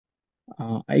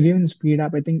I gave in speed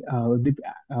up, I think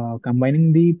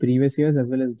combining the previous years as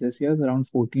well as this year's around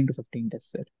 14 to 15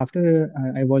 tests, sir. After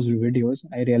I watched videos,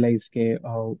 I realized okay,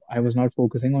 I was not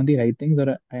focusing on the right things,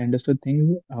 or I understood things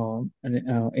in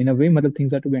a way, matlab,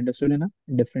 things are to be understood in a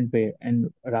different way,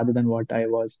 and rather than what I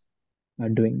was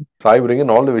doing. So I bring in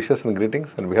all the wishes and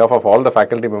greetings on behalf of all the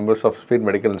faculty members of Speed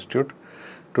Medical Institute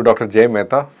to Dr. Jay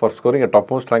Mehta for scoring a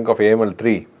topmost rank of AML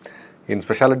 3 in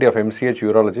specialty of MCH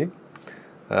Urology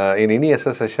in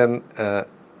INISS session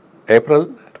April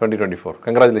 2024.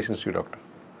 Congratulations to you, doctor.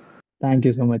 Thank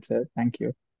you so much, sir. Thank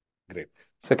you. Great.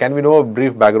 So can we know a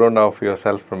brief background of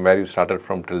yourself from where you started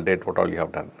from till date, what all you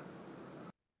have done?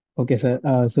 Okay, sir.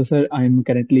 So, sir, I'm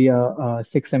currently a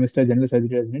sixth semester general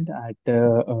surgery resident at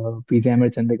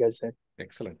PGIMR Chandigarh, sir.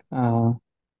 Excellent. Uh,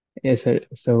 Yes, sir.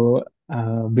 So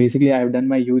basically, I've done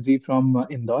my UG from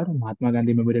Indore, Mahatma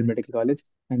Gandhi Memorial Medical College,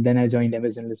 and then I joined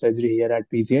MS General Surgery here at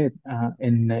PGI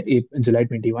in July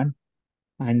 21.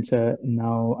 And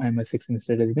now I'm a sixth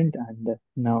semester resident, and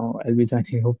now I'll be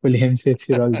joining hopefully MCH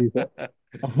Urology, sir.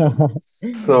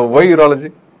 So why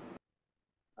urology?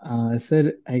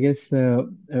 Sir, I guess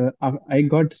I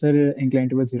got sir inclined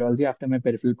towards urology after my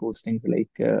peripheral posting, like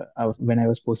when I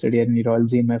was posted here in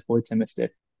urology in my fourth semester.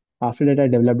 After that, I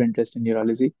developed interest in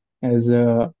urology as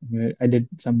I did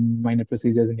some minor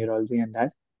procedures in urology and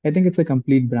that. I think it's a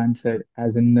complete branch, sir.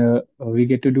 As in, we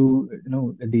get to do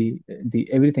the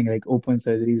everything like open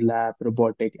surgery, lab,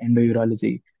 robotic,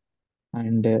 endourology,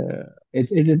 and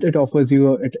it offers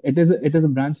you it is a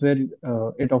branch where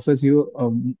it offers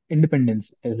you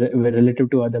independence relative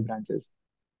to other branches.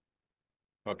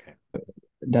 Okay.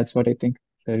 That's what I think,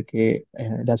 sir. Okay,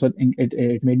 that's what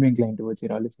it made me inclined towards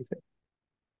urology, sir.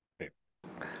 Great.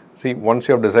 See, once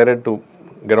you have decided to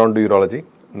get on to urology,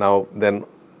 now then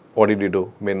what did you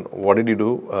do? I mean, what did you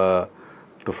do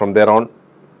to from there on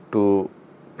to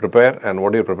prepare, and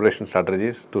what are your preparation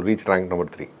strategies to reach rank number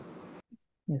 3?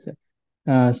 Yes,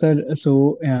 sir. Sir,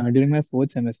 so during my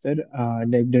fourth semester,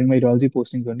 like during my urology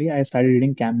postings only, I started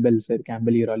reading Campbell, sir,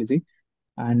 Campbell Urology.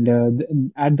 And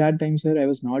at that time, sir, I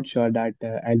was not sure that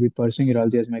I'll be pursuing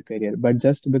urology as my career. But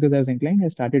just because I was inclined, I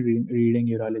started reading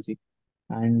urology.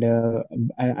 And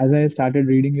as I started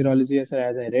reading urology, sir,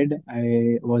 as I read,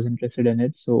 I was interested in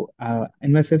it. So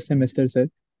in my fifth semester, sir,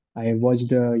 I watched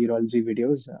urology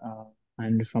videos,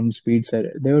 and from Speed,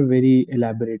 sir, they were very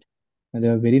elaborate. They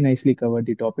were very nicely covered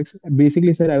the topics.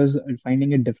 Basically, sir, I was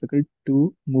finding it difficult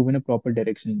to move in a proper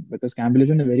direction because Campbell is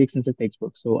in a very extensive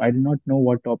textbook. So I did not know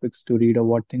what topics to read or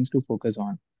what things to focus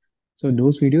on. So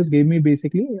those videos gave me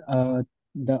basically a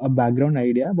background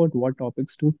idea about what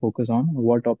topics to focus on,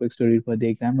 what topics to read for the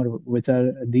exam, or which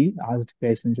are the asked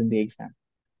questions in the exam.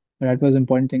 That was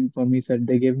important thing for me, sir.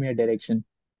 They gave me a direction.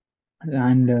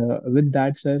 And with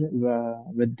that, sir,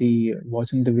 with the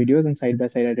watching the videos and side by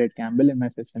side, I read Campbell in my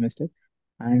fifth semester.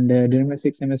 And during my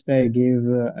sixth semester, I gave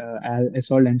I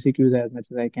solved MCQs as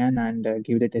much as I can and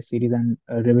gave the test series and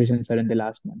revisions, sir, in the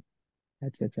last month.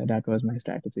 That's it, sir. That was my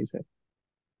strategy, sir.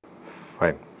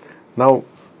 Fine. Now,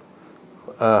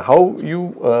 how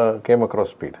you came across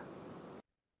speed?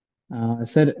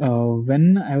 Sir,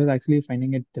 when I was actually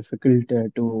finding it difficult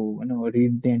to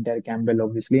read the entire Campbell,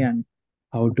 obviously, and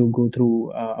how to go through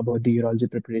about the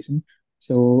urology preparation.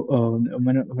 So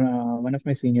one of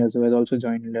my seniors who has also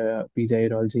joined PGI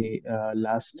Urology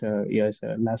last years,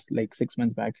 last like 6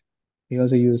 months back, he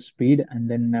also used Speed, and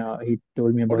then he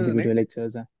told me What about is the the video name?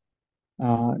 lectures.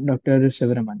 Dr.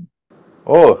 Shivaraman.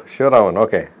 Oh, sure, Raman.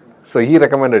 Okay. So he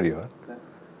recommended you.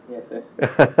 Yes, sir.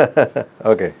 Huh?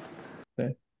 Okay.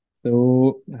 Right.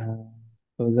 So,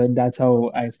 that's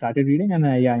how I started reading, and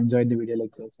I enjoyed the video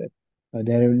lectures.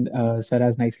 There, Sir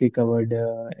has nicely covered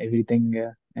everything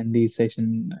in the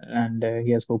session, and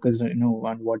he has focused,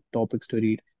 on what topics to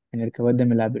read, and he covered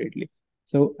them elaborately.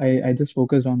 So I just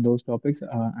focused on those topics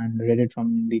and read it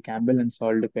from the Campbell and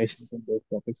solved the questions on those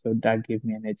topics. So that gave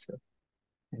me an edge, sir,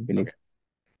 I believe.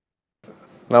 Okay.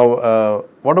 Now,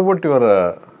 what about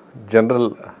your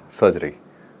general surgery?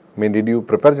 I mean, did you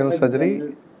prepare general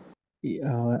surgery?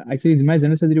 Actually, my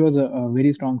general surgery was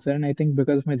very strong, sir, and I think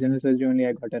because of my general surgery only,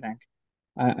 I got a rank.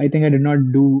 I think I did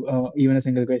not do even a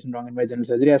single question wrong in my general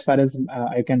surgery, as far as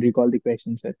I can recall the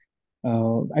questions, sir.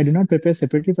 I did not prepare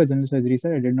separately for general surgery,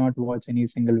 sir. I did not watch any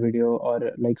single video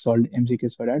or like solved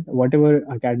MCQs for that. Whatever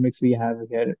academics we have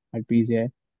here at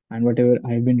PGI and whatever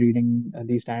I've been reading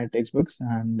the standard textbooks,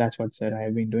 and that's what, sir, I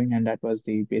have been doing, and that was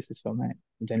the basis for my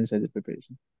general surgery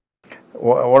preparation.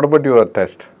 What about your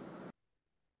test?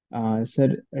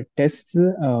 Sir, tests.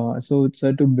 So,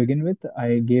 sir, to begin with,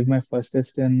 I gave my first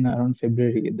test in around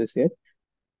February this year.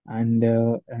 And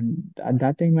at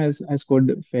that time I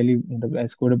scored fairly. I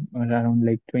scored around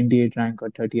like 28 rank or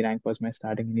 30 rank was my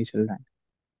starting initial rank.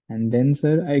 And then,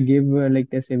 sir, I gave like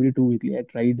tests every 2 weekly. I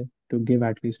tried to give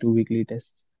at least 2 weekly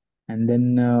tests, and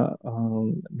then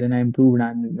I improved,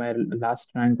 and my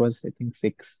last rank was I think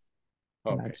six.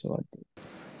 Okay. That's what.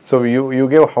 So you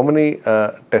gave how many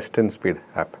tests in speed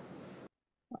app?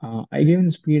 I gave in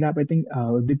speed up. I think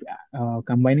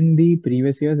combining the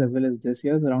previous years as well as this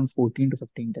year's around 14 to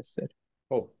 15 tests, sir.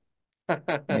 Oh.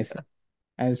 Yes, sir.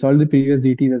 I solved the previous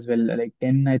DTs as well. Like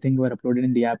 10, I think, were uploaded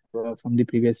in the app from the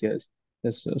previous years.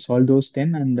 Just solved those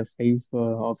 10 and the five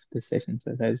of this session.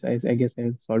 So I guess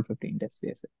I solved 15 tests.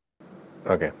 Yes, sir.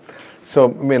 Okay.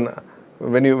 So, I mean,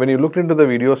 when you looked into the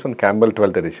videos on Campbell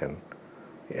 12th edition,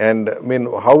 and I mean,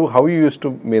 how you used to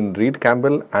read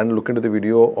Campbell and look into the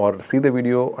video, or see the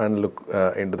video and look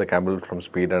into the Campbell from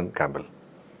Speed and Campbell?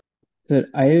 So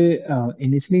I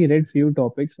initially read few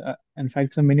topics. In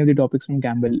fact, so many of the topics from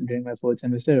Campbell during my fourth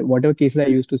semester, whatever cases I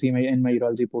used to see in my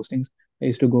urology postings, I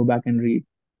used to go back and read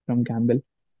from Campbell.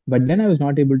 But then I was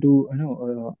not able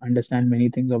to, understand many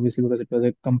things, obviously, because it was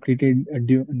a completely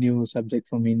new subject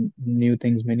for me, new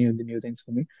things, many of the new things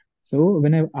for me. So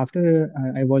when after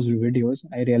I watched videos,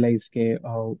 I realized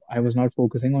I was not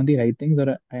focusing on the right things,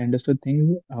 or I understood things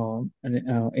in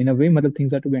a way, matlab,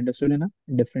 things are to be understood in a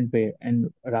different way,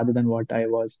 and rather than what I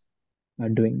was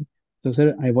doing. So,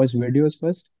 sir, I watched videos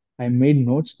first. I made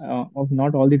notes of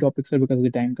not all the topics, sir, because of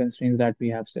the time constraints that we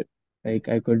have set. Like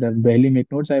I could barely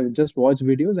make notes. I would just watch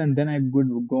videos and then I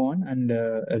would go on and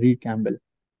read Campbell.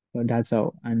 So that's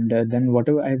how. And then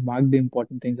whatever I marked the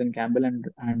important things in Campbell, and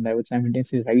I would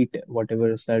simultaneously write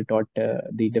whatever sir taught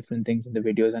the different things in the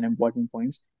videos and important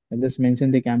points. I just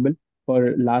mentioned the Campbell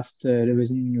for last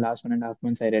revision, last 1.5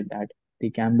 months. I read that the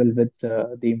Campbell with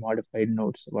the modified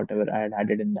notes, whatever I had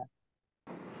added in that.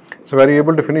 So, were you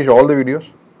able to finish all the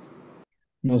videos?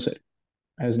 No, sir,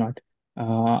 I was not.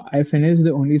 I finished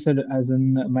the only, sir, as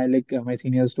in my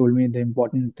seniors told me the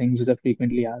important things which are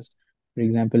frequently asked. For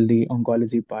example, the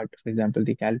oncology part, for example,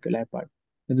 the calculi part.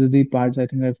 This is the parts I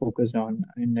think I focused on,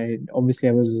 and I was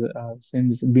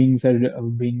since being, sir,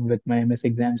 being with my MS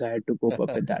exams, I had to cope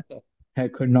up with that. I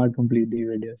could not complete the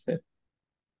video, sir.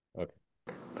 Okay.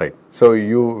 Right. So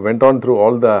you went on through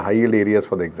all the high yield areas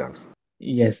for the exams.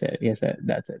 Yes, sir. Yes, sir.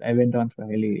 That's it. I went on for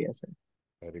highly, yes, sir.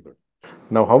 Very good.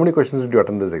 Now, how many questions did you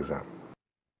attend this exam?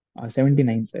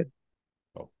 79, sir.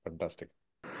 Oh, fantastic.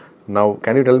 Now,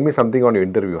 can you tell me something on your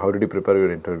interview? How did you prepare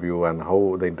your interview and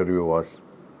how the interview was?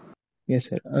 Yes,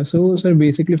 sir. So, sir,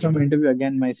 basically from interview,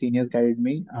 again, my seniors guided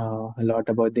me a lot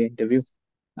about the interview.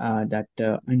 That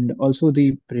and also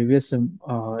the previous,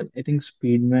 I think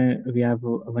we have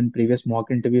one previous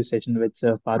mock interview session which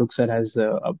Farooq sir has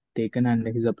taken and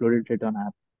he's uploaded it on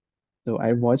app. So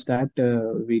I watched that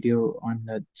video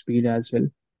on Speed as well.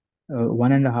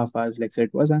 1.5 hours lecture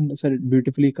it was, and sir, it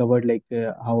beautifully covered like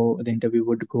how the interview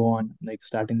would go on, like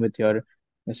starting with your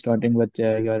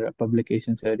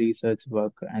publications, your research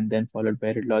work, and then followed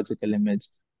by radiological image,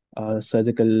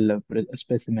 surgical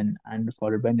specimen, and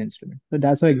followed by an instrument. So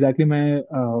that's how exactly my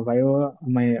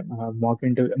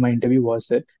interview was.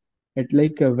 It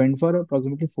like went for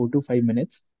approximately 4 to 5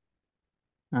 minutes,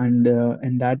 and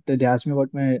in that they asked me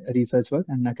about my research work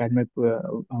and academic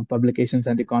publications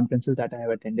and the conferences that I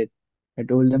have attended. I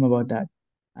told them about that,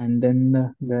 and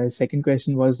then the second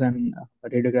question was a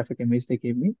radiographic image they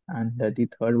gave me, and the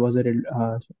third was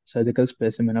surgical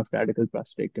specimen of radical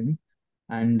prostatectomy,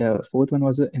 and fourth one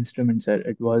was an instrument, sir.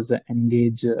 It was an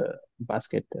engage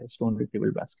basket, stone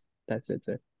retrieval basket. That's it,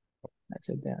 sir. That's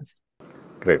it. Yes.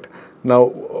 Great. Now,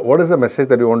 what is the message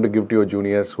that you want to give to your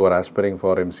juniors who are aspiring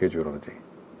for MCH Urology?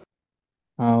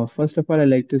 First of all, I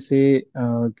like to say,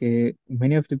 okay,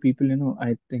 many of the people, many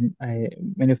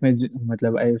of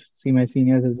matlab, I see my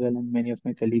seniors as well and many of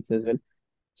my colleagues as well.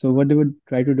 So what they would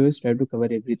try to do is try to cover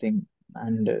everything.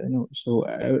 And, so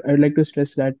I would like to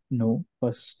stress that no,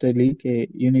 firstly, okay,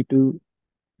 you need to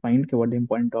find okay, what the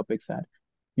important topics are.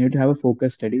 You need to have a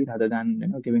focus study rather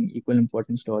than, giving equal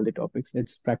importance to all the topics.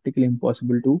 It's practically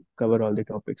impossible to cover all the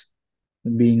topics.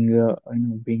 Being,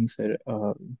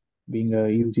 being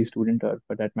a UG student or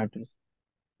for that matter,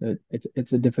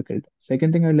 it's a difficult.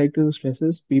 Second thing I'd like to stress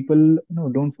is people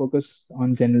don't focus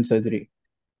on general surgery,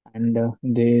 and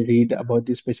they read about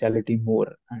the specialty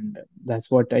more, and that's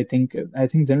what I think. I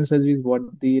think general surgery is what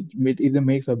it either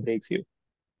makes or breaks you,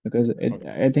 because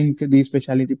Okay. I think the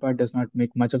specialty part does not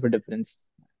make much of a difference.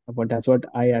 But that's what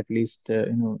I at least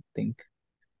think.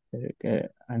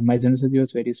 And my general surgery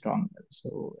was very strong,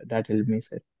 so that helped me,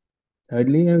 sir.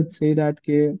 Thirdly, I would say that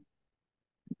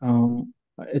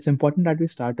it's important that we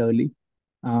start early.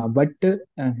 But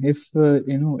if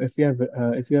you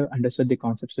have understood the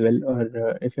concepts well,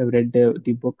 or if you have read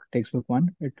the book textbook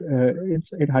one,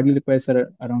 it hardly requires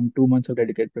around 2 months of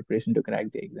dedicated preparation to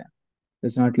crack the exam.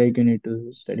 It's not like you need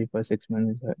to study for 6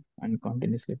 months and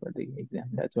continuously for the exam.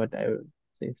 That's what I would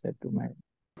say, sir, to my.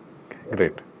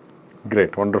 Great,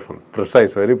 great, wonderful,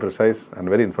 precise, very precise, and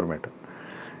very informative.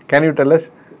 Can you tell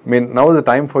us? I mean, now is the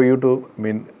time for you to, I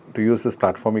mean, to use this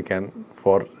platform. You can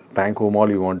for thank whom all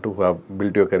you want to who have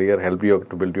built your career, help you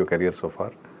to build your career so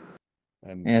far.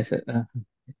 And Yes, sir.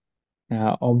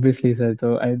 Yeah, obviously, sir.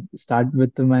 So I start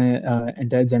with my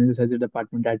entire general surgery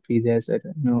department at PGI, sir.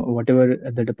 Whatever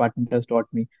the department has taught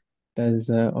me has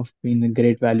of been a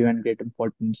great value and great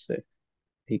importance, sir.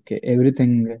 Like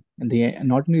everything, the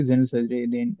not only general surgery,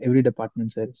 in every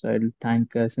department, sir. So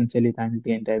I'll sincerely thank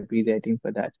the entire PGI team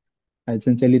for that. I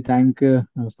sincerely thank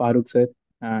Farooq, sir,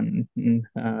 and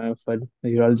for the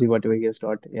urology, whatever he has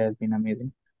taught. He has been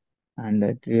amazing, and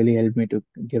it really helped me to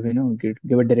give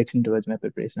a direction towards my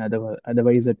preparation.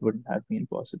 Otherwise it wouldn't have been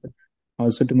possible.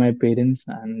 Also to my parents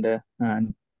and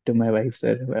to my wife,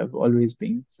 sir, who have always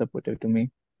been supportive to me,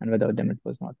 and without them it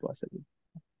was not possible.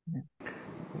 Yeah.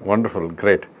 wonderful,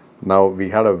 great. Now we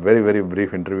had a very, very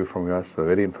brief interview from yours, so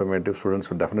very informative. Students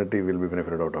will definitely will be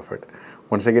benefited out of it.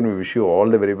 Once again, we wish you all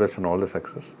the very best and all the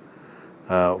success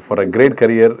for a great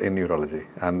career in urology.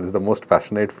 And this is the most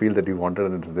passionate field that you wanted,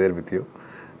 and it's there with you.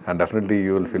 And definitely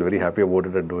you will feel very happy about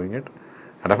it and doing it.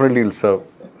 And definitely you'll serve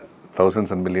Yes, sir.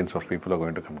 thousands and millions of people are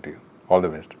going to come to you. All the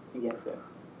best. Yes, sir.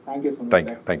 Thank you so much, Thank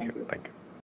you, sir. thank you, Thank you. thank you.